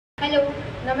Hello,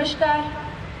 नमस्कार।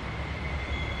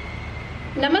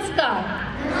 नमस्कार।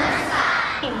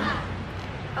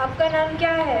 आपका नाम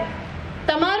क्या है?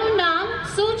 तमारू नाम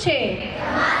શું છે?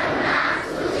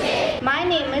 My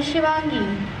name is Shivangi.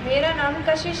 मेरा नाम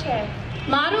कशिश है।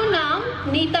 મારું નામ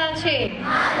નીતા છે।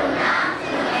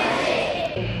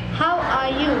 How are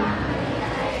you?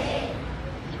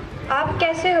 आप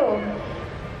कैसे हो?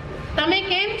 તમે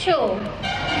કેમ છો?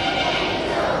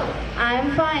 I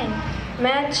am fine.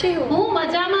 मैं अच्छी हूँ। હું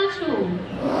મજામાં છું।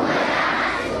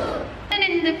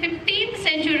 In the 15th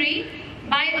century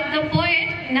by the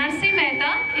poet Narsi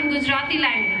Mehta in Gujarati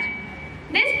language.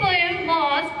 This poem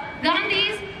was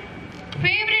Gandhi's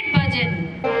favorite bhajan.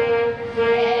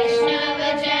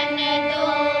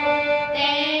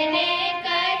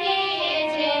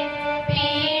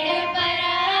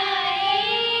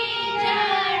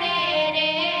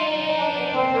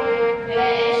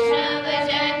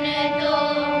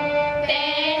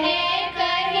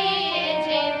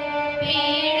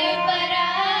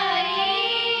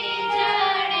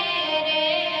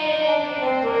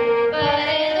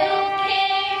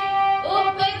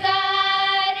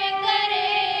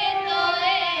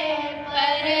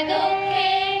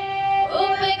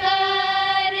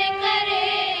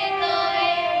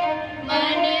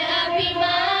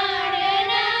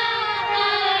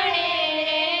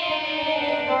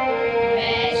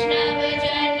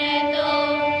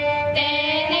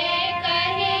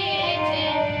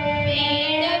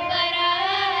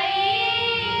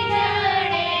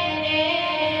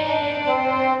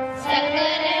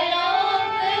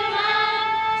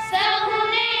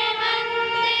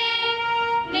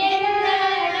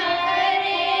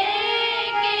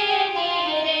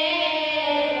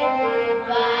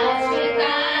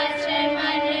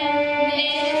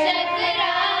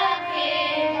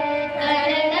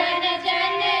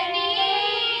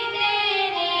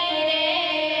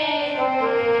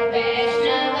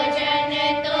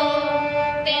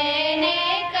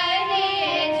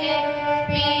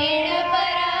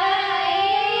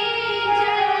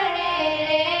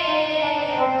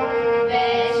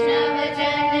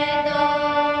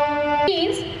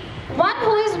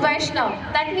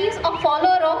 That means a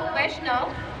follower of Vaishnav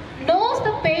knows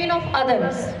the pain of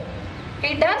others.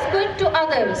 He does good to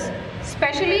others,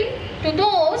 especially to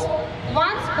those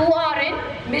ones who are in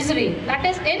misery, that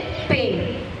is in pain.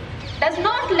 Does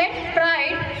not let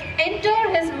pride enter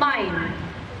his mind.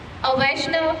 A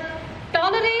Vaishnav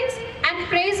tolerates and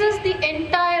praises the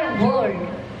entire world.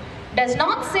 Does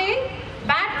not say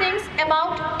bad things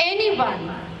about anyone.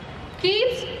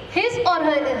 Keeps his or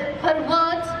her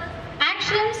words,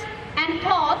 actions and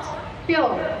thoughts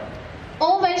pure. O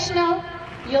Vaishnav,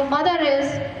 your mother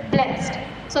is blessed.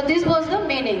 So this was the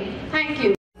meaning. Thank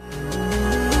you.